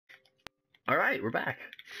Alright, we're back.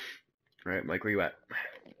 Alright, Mike, where you at?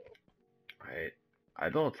 Alright, I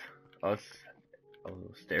built us a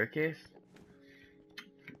little staircase.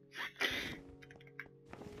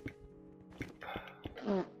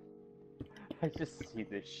 I just see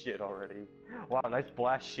this shit already. Wow, nice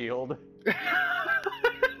blast shield.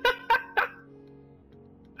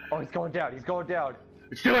 Oh, he's going down, he's going down.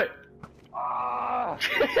 Let's do it! Ah!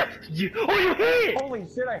 you hit it! Holy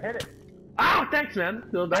shit, I hit it! Oh, thanks, man.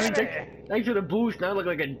 No, thanks for the boost. Now I look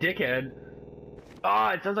like a dickhead. Oh,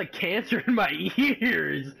 it sounds like cancer in my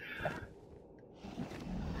ears.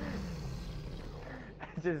 I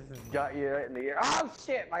just got you right in the ear. Oh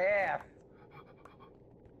shit, my ass!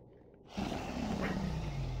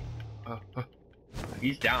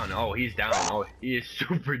 He's down. Oh, he's down. Oh, he is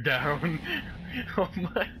super down. Oh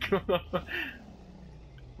my god.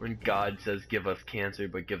 When God says give us cancer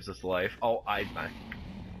but gives us life. Oh, I.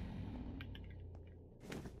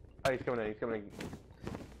 Oh, he's coming in, he's coming in.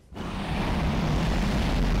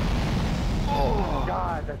 Oh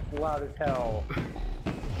god, that's loud as hell.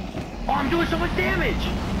 Oh, I'm doing so much damage!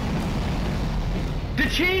 The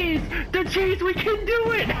cheese! The cheese, we can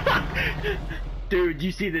do it! Dude,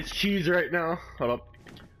 you see this cheese right now? Hold up.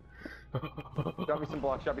 Drop me some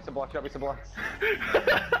blocks, drop me some blocks, drop me some blocks.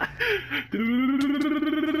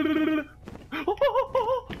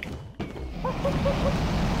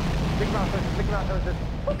 Big mouth, big mouth,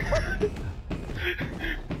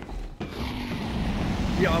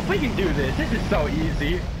 Yo, if we can do this is so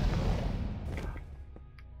easy.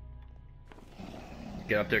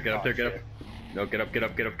 Get up there, get up there, get up. No, get up, get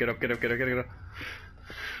up, get up, get up, get up, get up, get up.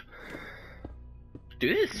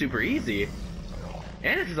 Dude, this is super easy.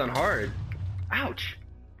 And this is on hard. Ouch.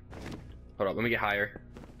 Hold up, let me get higher.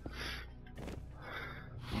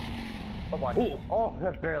 Oh my. Oh, oh,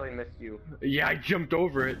 I barely missed you. Yeah, I jumped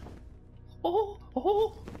over it. Oh,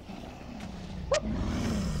 oh.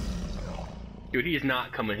 Dude, he is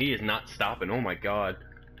not coming. He is not stopping. Oh my god.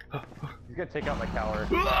 He's gonna take out my tower.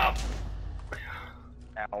 Ow.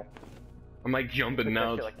 I'm like jumping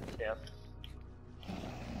now. Like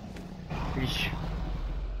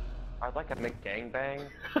I'd like a McGangbang.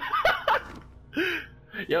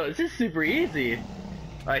 Yo, this is super easy.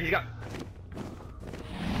 Alright, he's got.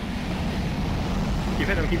 Keep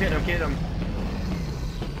hitting him, keep hitting him, keep hitting him.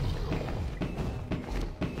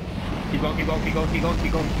 Keep going, keep going, keep going, keep going,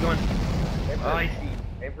 keep going, keep going.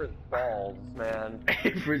 Aim for his balls, man.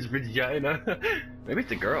 Aim for his vagina. Maybe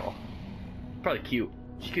it's a girl. Probably cute.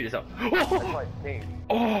 She's cute as hell. That's my pink.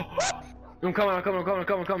 Oh! I'm coming, I'm coming, I'm coming, I'm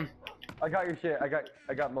coming, I'm coming. I got your shit.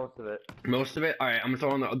 I got most of it. Most of it? Alright, I'm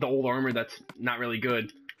throwing the old armor that's not really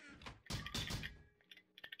good.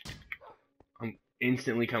 I'm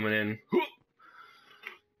instantly coming in.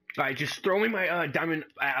 Alright, just throw me my diamond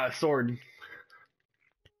sword.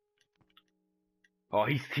 Oh,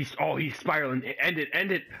 he's spiraling. End it,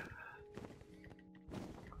 end it.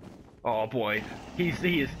 Oh boy, he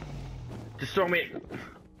is. Just throw me.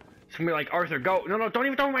 Just throw me like Arthur. Go. No, don't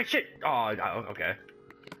even throw my shit. Oh, okay.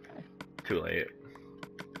 Too late.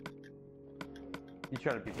 You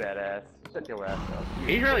trying to be badass? Shut your ass up.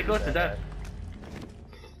 He's really close to death.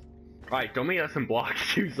 Alright, throw me some blocks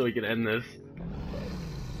too so we can end this.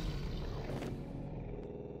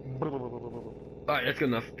 Alright, that's good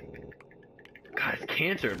enough. God, it's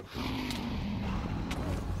cancer.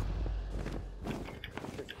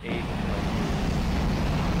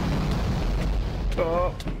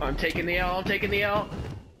 Oh, I'm taking the L, I'm taking the L.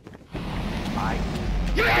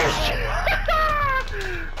 Yes!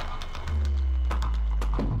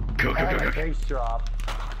 Go, go, go, go. Base drop.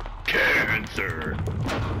 Cancer.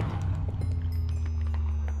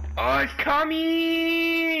 Oh, it's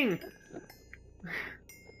coming!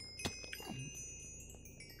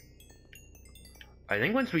 I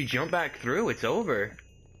think once we jump back through, it's over.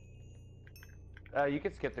 You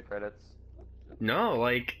can skip the credits. No,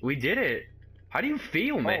 like, we did it. How do you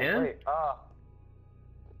feel, man? Wait, I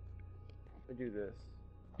do this.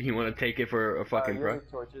 You want to take it for a fucking you have any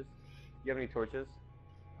torches? You have any torches?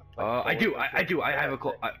 Like I do. I have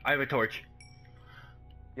a torch.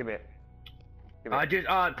 Give me it. No, I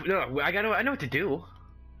know what to do.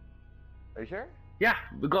 Are you sure? Yeah,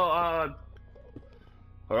 we go.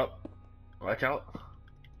 Hold up. Watch out.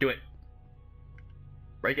 Do it.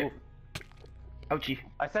 Break it. Ouchie.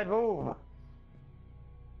 I said move.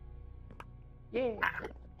 Yeah.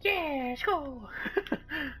 Yeah, let's go.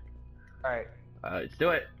 Alright. Let's do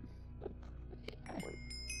it.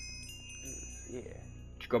 Yeah.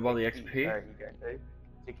 Just grab all the XP. Alright, you guys ready?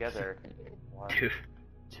 Together. 1,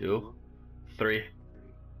 2, 3.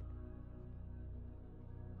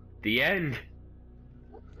 The end.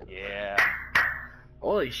 Yeah.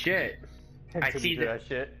 Holy shit. I see that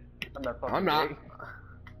shit. I'm not fucking I'm not. great.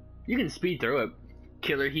 You can speed through it.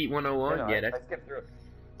 Killer Heat 101, No, get I it. skipped through it.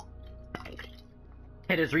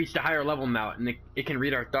 It has reached a higher level now, and it can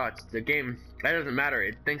read our thoughts. The game, that doesn't matter.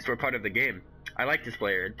 It thinks we're part of the game. I like this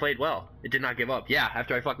player. It played well. It did not give up. Yeah,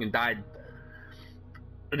 after I fucking died.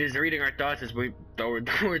 It is reading our thoughts as we the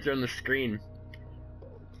words are on the screen.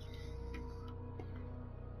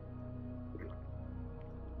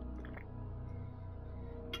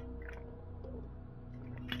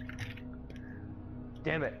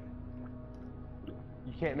 Damn it.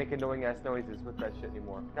 You can't make annoying ass noises with that shit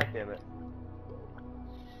anymore. God damn it.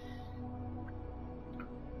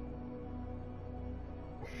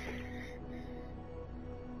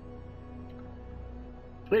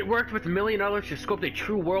 It worked with $1 million to sculpt a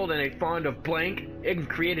true world and a fond of blank. It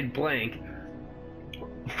created blank.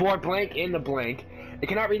 For blank in the blank. It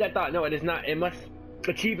cannot read that thought. No, it is not. It must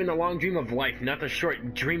achieve in the long dream of life, not the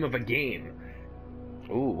short dream of a game.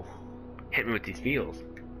 Ooh. Hit me with these feels.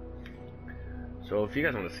 So if you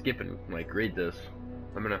guys want to skip and like read this,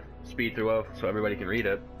 I'm gonna speed through it so everybody can read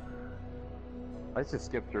it. I just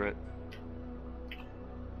skipped through it.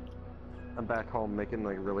 I'm back home making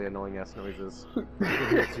like really annoying ass noises.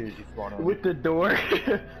 As soon as you spawn in. With the door.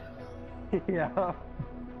 Yeah.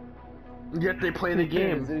 Yet they play the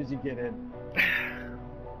game. As soon as you get in.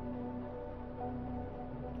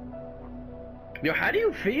 Yo, how do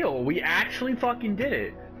you feel? We actually fucking did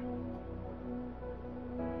it.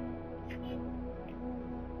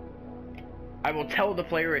 I will tell the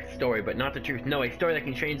player a story, but not the truth. No, a story that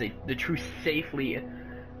can change the truth safely.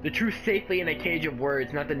 The truth safely in a cage of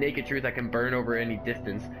words, not the naked truth that can burn over any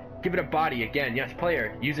distance. Give it a body again. Yes,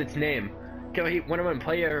 player. Use its name. Kill Heat 101,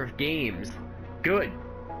 player of games. Good.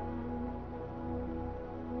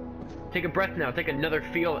 Take a breath now. Take another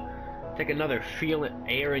feel. Take another feel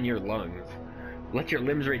air in your lungs. Let your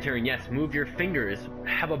limbs return. Yes, move your fingers.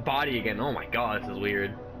 Have a body again. Oh my god, this is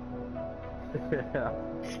weird. Yeah.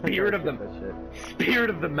 Spirit of the Spirit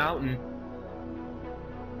of the mountain.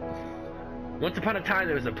 Once upon a time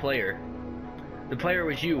there was a player. The player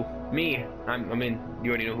was you, me. I mean, you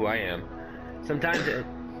already know who I am. Sometimes it...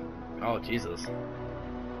 Oh, Jesus.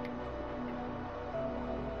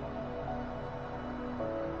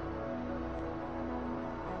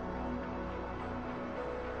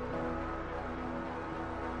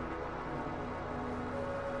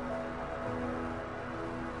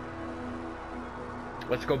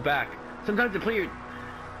 Let's go back. Sometimes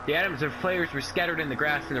the atoms of players were scattered in the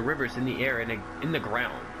grass, in the rivers, in the air, and in the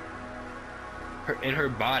ground. In her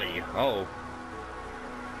body. Oh.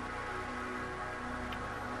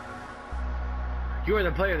 You are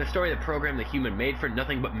the player, the story, the program, the human, made for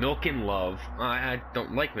nothing but milk and love. I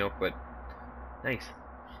don't like milk, but thanks.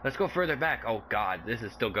 Let's go further back. Oh god, this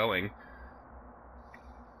is still going.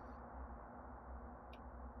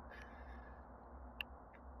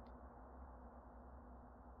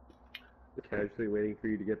 Casually waiting for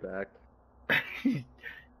you to get back.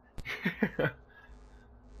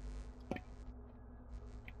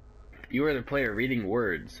 You are the player reading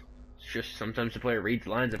words. It's just sometimes the player reads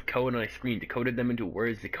lines of code on a screen, decoded them into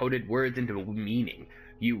words, decoded words into meaning.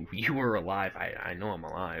 You were alive. I know I'm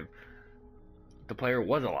alive. The player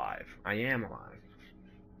was alive. I am alive.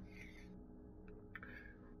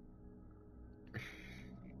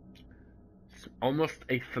 It's almost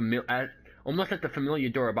at the familiar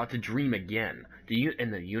door, about to dream again.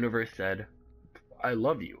 And the universe said, I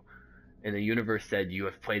love you. And the universe said, you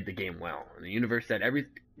have played the game well. And the universe said,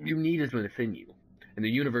 everything you need is within you. And the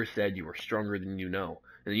universe said, you are stronger than you know.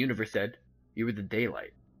 And the universe said, you were the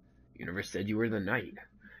daylight. The universe said, you were the night.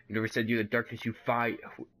 The universe said, you the darkness you fight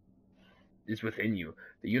is within you.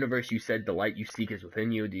 The universe, you said, the light you seek is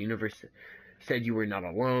within you. The universe said you were not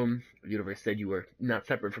alone. The universe said you were not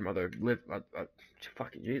separate from other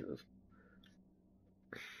fucking Jesus.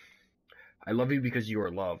 I love you because you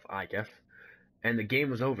are love, I guess. And the game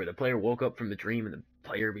was over. The player woke up from the dream, and the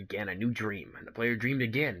player began a new dream. And the player dreamed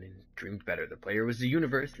again, and dreamed better. The player was the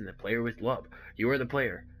universe, and the player was love. You are the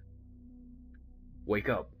player. Wake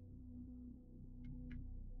up.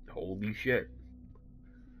 Holy shit.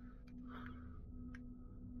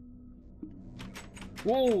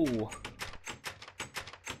 Whoa!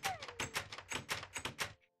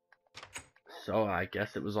 So, I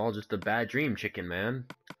guess it was all just a bad dream, chicken man.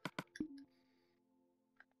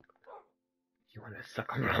 You wanna suck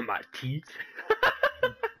on my teeth?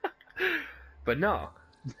 But no.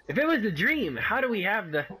 If it was a dream, how do we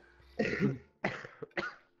have the...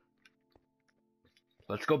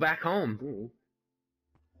 Let's go back home.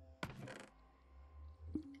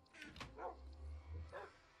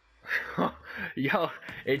 Yo,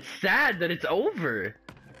 it's sad that it's over.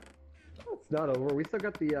 No, it's not over. We still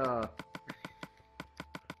got the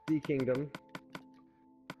Sea Kingdom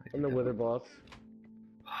and the Wither boss.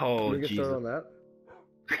 Oh, Can we get Jesus. started on that?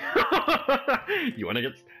 You wanna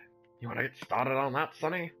get started on that,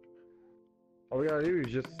 Sonny? All we gotta do is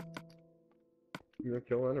just, you know,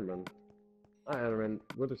 kill Enderman. Not Enderman,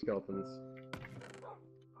 Wither skeletons.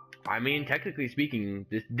 I mean, technically speaking,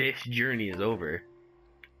 this journey is over.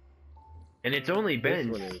 And it's only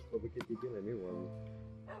been... This one is, but we could begin a new one.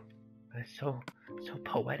 That's so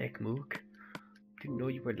poetic, Mook. Didn't know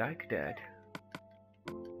you were like that.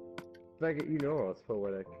 Faggot, you know it's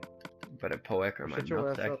poetic. But a poet or my Shut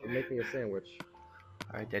your ass nutsack. up and make me a sandwich.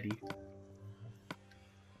 Alright, Daddy.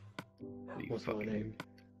 What's my name?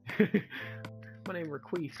 My name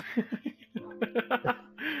Requise.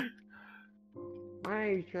 My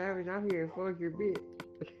name's Travis, I'm here to fuck your bitch.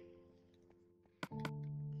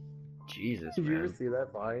 Jesus, Did you ever man. see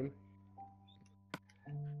that Vine?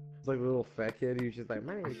 It's like a little fat kid who's just like,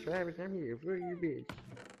 my name's Travis, I'm here to fuck your bitch.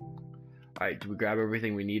 Alright, do we grab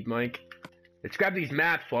everything we need, Mike? Let's grab these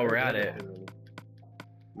maps while we're at it.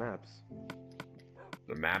 Maps.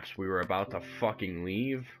 The maps we were about to fucking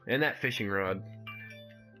leave. And that fishing rod.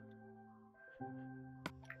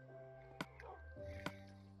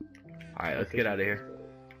 Alright, let's get out of here.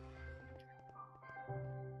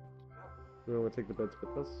 We want to take the beds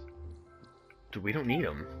with us? Dude, we don't need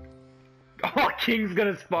them. Oh, King's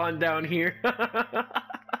gonna spawn down here.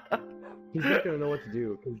 He's not gonna know what to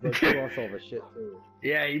do, because he lost all of his shit too.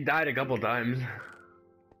 Yeah, he died a couple times.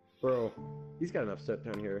 Bro, he's got enough set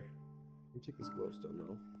down here. Let me take this glowstone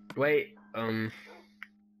though. Wait,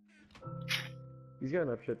 He's got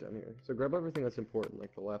enough shit down here. So grab everything that's important,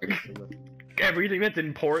 like the lapis and the... everything that's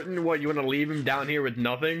important? What, you wanna leave him down here with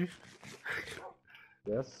nothing?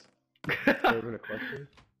 Yes? Is that even a question?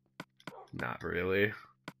 Not really.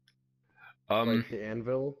 Like the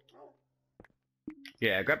anvil?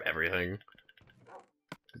 Yeah, grab everything.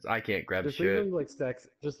 'Cause I can't grab Just shit. leave him like stacks.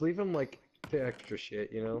 Just leave him like the extra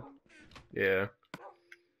shit, you know? Yeah.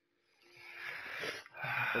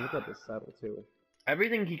 And look at this saddle too.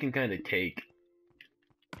 Everything he can kind of take.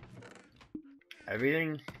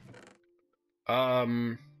 Everything.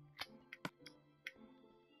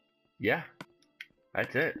 Yeah.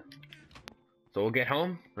 That's it. So we'll get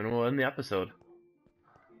home and we'll end the episode.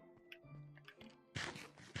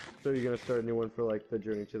 So you're gonna start a new one for like the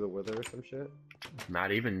journey to the Wither or some shit?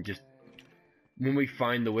 Not even just when we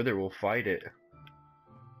find the Wither, we'll fight it.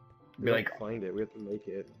 We Be have like, to find it. We have to make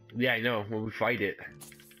it. yeah, I know. When we fight it.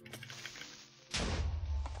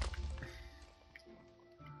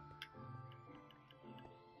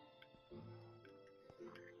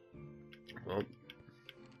 Well,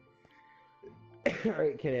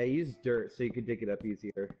 Alright, Kenny, I use dirt so you can dig it up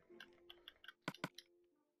easier.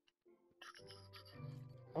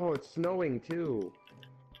 Oh, it's snowing too.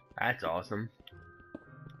 that's awesome.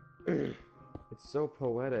 It's so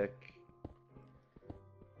poetic.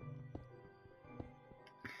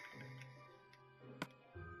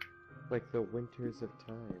 Like the winters of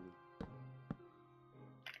time.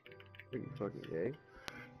 Are you fucking gay?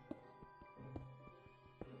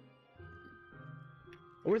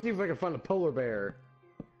 I wanna see if I can find a polar bear.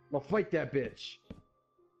 I'll fight that bitch.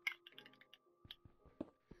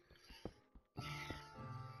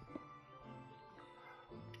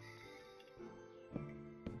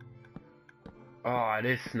 Oh, it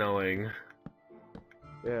is snowing.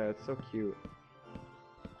 Yeah, it's so cute.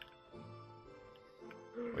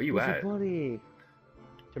 Where you There's at? a bunny.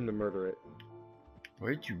 Time to murder it.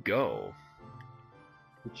 Where'd you go?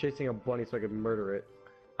 I'm chasing a bunny so I can murder it.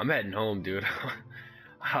 I'm heading home, dude.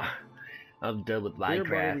 I'm done with Here, buddy, we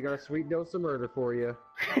Minecraft. got a sweet dose of murder for you.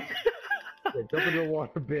 Yeah, jump into the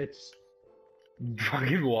water, bitch.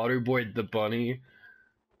 Fucking waterboard the bunny.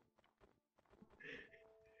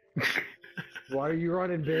 Why are you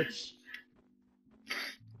running, bitch?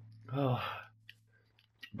 Oh.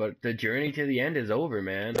 But the journey to the end is over,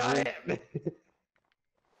 man.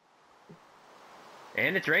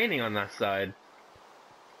 And it's raining on that side.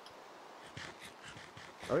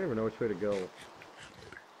 I don't even know which way to go.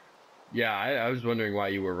 Yeah, I was wondering why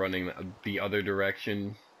you were running the other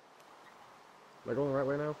direction. Am I going the right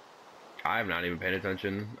way now? I'm not even paying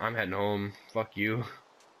attention. I'm heading home. Fuck you.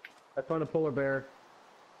 I found a polar bear.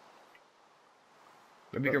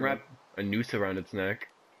 Maybe you can wrap a noose around its neck.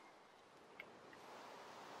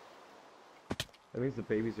 That means the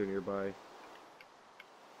babies are nearby.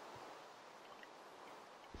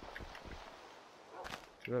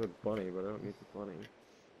 It's not a bunny, but I don't need the bunny.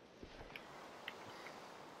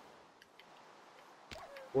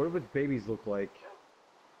 What do its babies look like?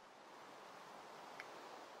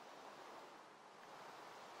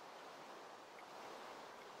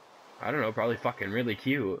 I don't know, probably fucking really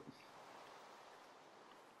cute.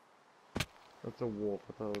 That's a wolf.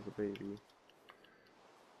 I thought it was a baby.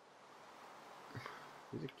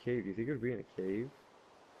 There's a cave. Do you think it would be in a cave?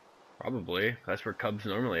 Probably. That's where cubs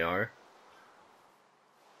normally are.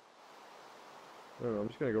 I don't know. I'm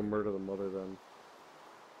just gonna go murder the mother then.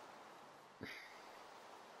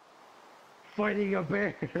 Fighting a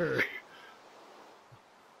bear!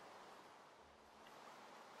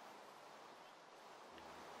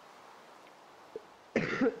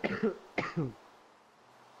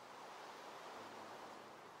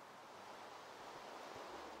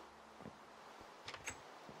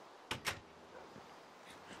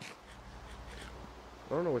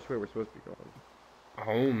 I don't know which way we're supposed to be going.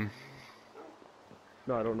 Home.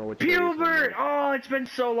 No, I don't know which way. Buford! Oh, it's been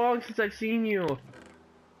so long since I've seen you.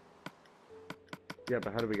 Yeah,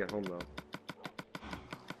 but how do we get home though?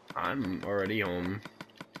 I'm already home.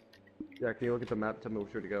 Yeah, can you look at the map to tell me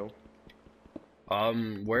which way to go?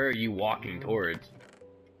 Where are you walking towards?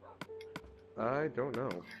 I don't know.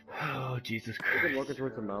 Oh, Jesus I think I'm Christ. walking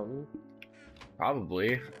towards the mountain.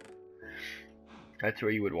 Probably. That's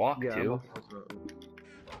where you would walk Yeah, I'm to. walking towards the mountain.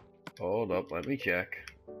 Hold up, let me check.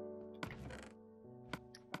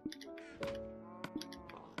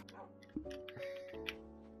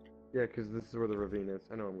 Yeah, because this is where the ravine is.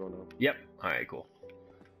 I know I'm going now. Yep. Alright, cool.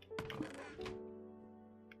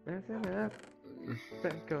 That's enough.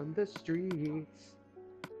 Back on the streets.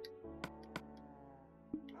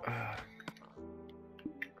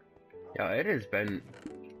 Yeah, it has been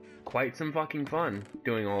quite some fucking fun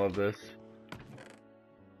doing all of this.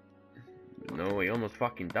 No, we almost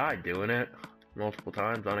fucking died doing it. Multiple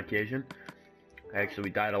times on occasion. Actually, we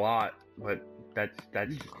died a lot, but that's...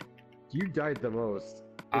 You died the most.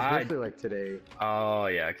 I- Especially like today. Oh,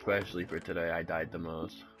 yeah, especially for today, I died the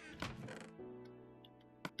most.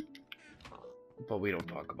 But we don't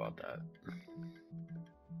talk about that.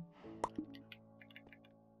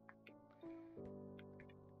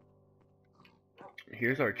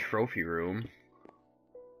 Here's our trophy room.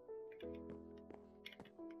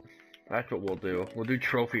 That's what we'll do. We'll do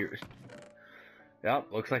trophy. Yep,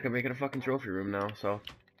 looks like I'm making a fucking trophy room now. So,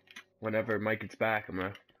 whenever Mike gets back,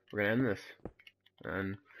 we're gonna end this,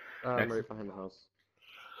 and I'm next- right behind the house.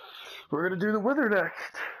 we're gonna do the weather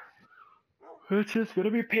next. It's just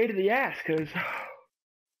gonna be a pain in the ass, cause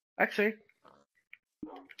actually,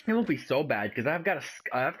 it won't be so bad, cause I've got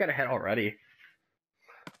a head already.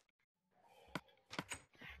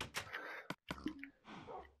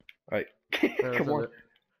 All right, come on.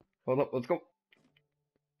 Hold up, let's go.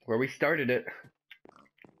 Where we started it.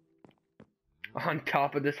 On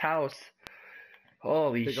top of this house.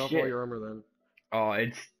 Holy Take shit. off all your armor then. Oh,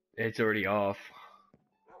 it's already off.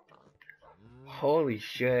 Holy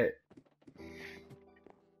shit.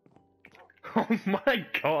 Oh my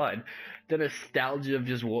god. The nostalgia of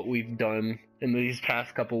just what we've done in these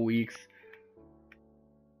past couple weeks.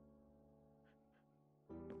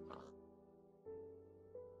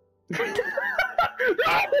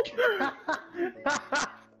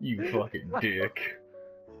 You fucking dick.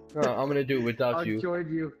 I'm gonna do it without I'll you.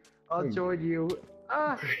 join you. I'll join you.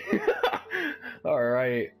 Ah!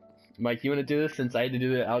 Alright. Mike, you wanna do this since I had to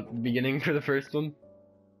do it out at the beginning for the first one?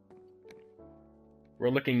 We're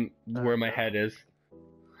looking where my head is.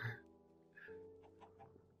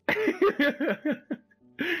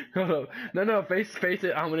 Hold up. No, face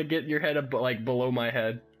it. I'm gonna get your head up like below my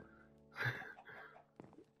head.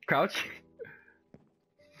 Crouch.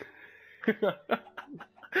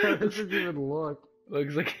 How does this even look?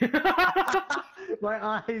 Looks like My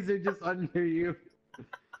eyes are just under you.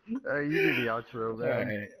 You do the outro,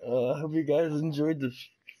 man. Alright, I hope you guys enjoyed this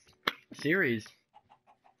series.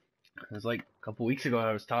 It was like a couple weeks ago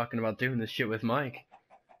I was talking about doing this shit with Mike.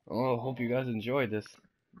 Oh, hope you guys enjoyed this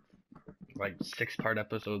like 6-part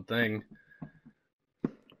episode thing.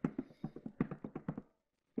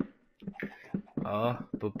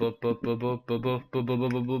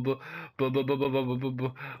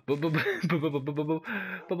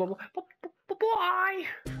 Bye.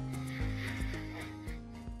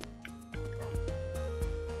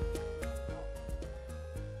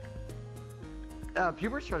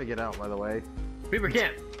 Puber's trying to get out, by the way. Beaver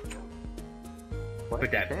can't. What?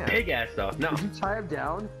 With that You can. pig ass stuff. No. Did you tie him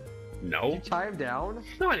down? No. Did you tie him down?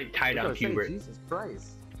 No, I didn't tie I down was gonna say, Hubert. Jesus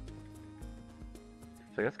Christ.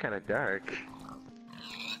 So that's kind of dark.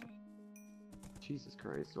 Jesus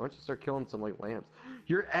Christ. Why don't you start killing some like lambs?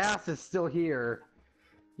 Your ass is still here.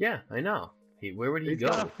 Yeah, I know. Where would he He's go?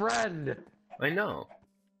 got a friend. I know.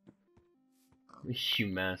 You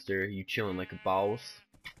master, you chilling like a boss.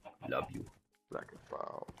 Love you. Like a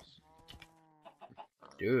boss.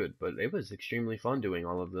 Dude, but it was extremely fun doing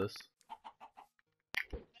all of this.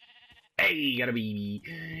 Hey, got a baby.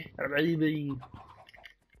 Got a baby.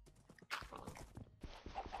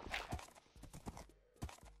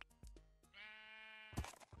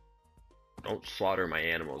 Don't slaughter my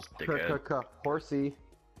animals, dickhead. Horsey.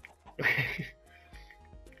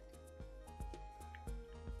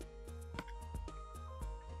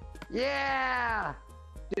 Yeah!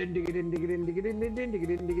 Dude,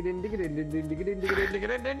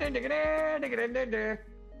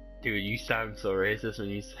 you sound so racist when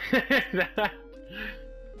you say that.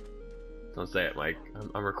 Don't say it, Mike.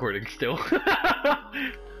 I'm recording still.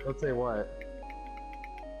 Let's say what?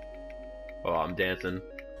 Oh, I'm dancing.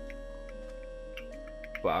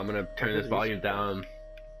 But I'm gonna turn this volume down.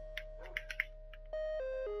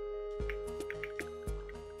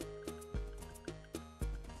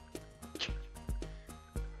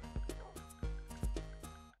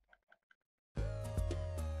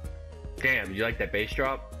 Damn, you like that bass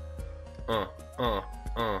drop? What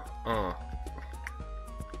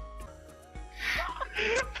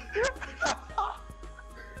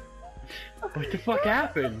the fuck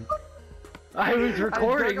happened? I was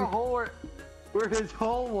recording. I dug a hole where his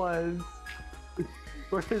hole was.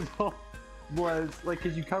 Where his hole was, like,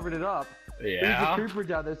 cause you covered it up. Yeah. There's a creeper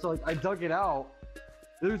down there, so like I dug it out.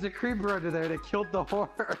 There was a creeper under there that killed the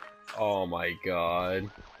horse. Oh my god.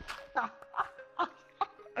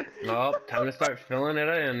 Oh, time to start filling it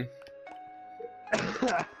in.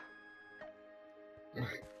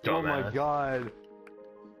 Oh my god.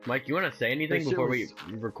 Mike, you want to say anything before we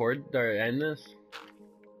record or end this?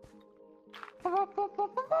 I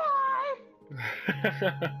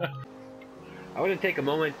want to take a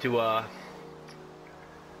moment to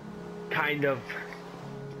kind of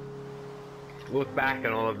look back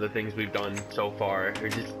on all of the things we've done so far, or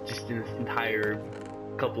just in this entire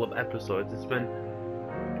couple of episodes. It's been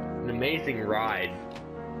an amazing ride.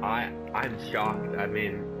 I'm shocked. I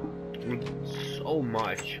mean, so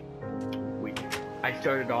much. I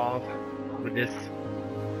started off with this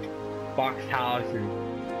box house and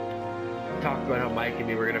talked about how Mike and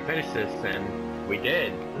me were gonna finish this, and we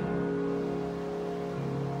did.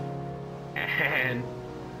 And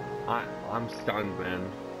I'm stunned, man.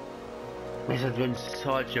 This has been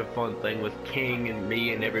such a fun thing with King and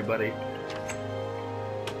me and everybody.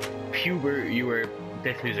 Puber,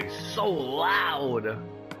 this music's so loud.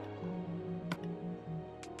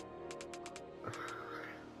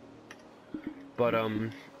 But let me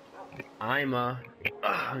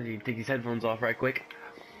take these headphones off right quick.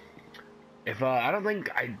 I don't think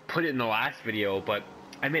I put it in the last video, but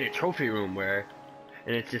I made a trophy room and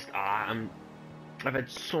it's just I've had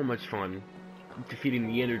so much fun defeating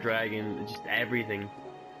the Ender Dragon, just everything.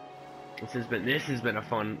 This has been a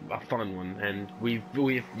fun one, and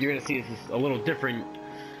you're gonna see this is a little different.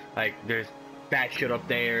 Like there's that shit up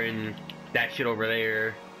there and that shit over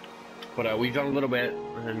there. But we've done a little bit,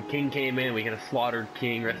 and then King came in, we kind of slaughtered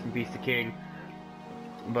King, rest in peace to King.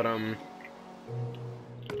 But,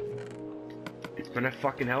 it's been a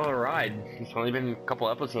fucking hell of a ride. It's only been a couple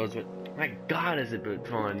episodes, but my god has it been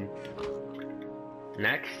fun.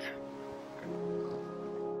 Next,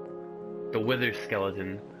 the Wither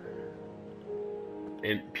Skeleton.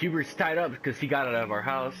 And Puber's tied up because he got it out of our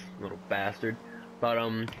house, little bastard. But,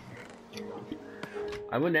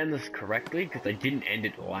 I wouldn't end this correctly because I didn't end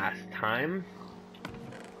it last time.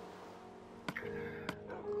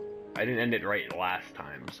 I didn't end it right last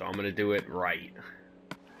time, so I'm gonna do it right.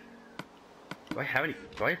 Do I have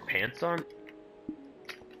pants on?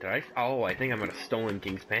 Oh, I think I might have stolen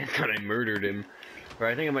King's pants when I murdered him. Or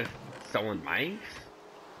I think I might have stolen Mike's.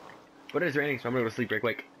 But it's raining, so I'm gonna go to sleep right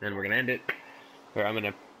quick. Then we're gonna end it. Or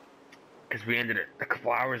because we ended it a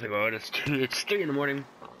couple hours ago, and it's 3 in the morning.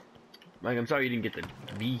 Mike, I'm sorry you didn't get to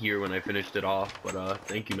be here when I finished it off, but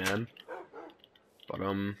thank you, man. But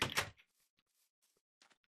look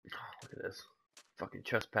at this, fucking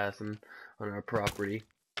trespassing on our property,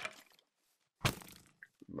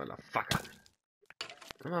 motherfucker.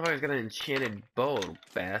 Motherfucker's got an enchanted bow, little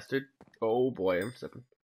bastard. Oh boy, I'm slipping.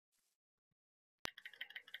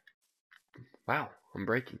 Wow, I'm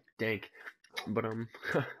breaking, dank. But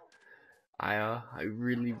I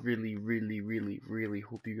really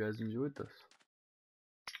hope you guys enjoyed this.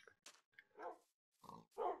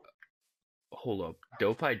 Hold up,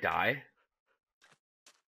 dope I die?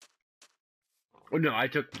 Oh no, I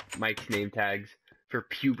took Mike's name tags for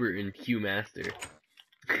Puber and Hugh Master.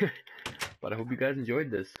 But I hope you guys enjoyed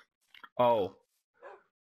this. Oh.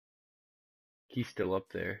 He's still up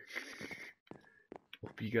there.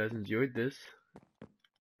 Hope you guys enjoyed this.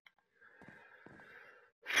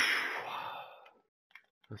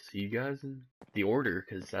 I'll see you guys in the order,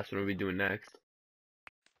 because that's what we'll be doing next.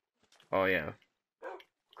 Oh, yeah.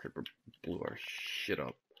 Creeper blew our shit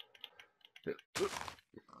up. I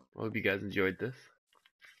hope you guys enjoyed this.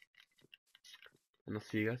 And I'll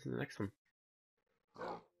see you guys in the next one.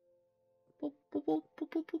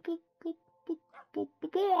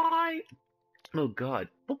 Bye. Oh God.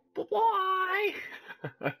 Bye.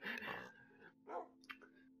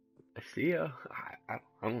 See ya. I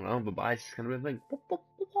don't know. Bye bye. It's just kind of a thing.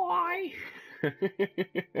 Bye.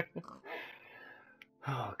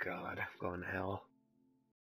 Oh God. I'm going to hell.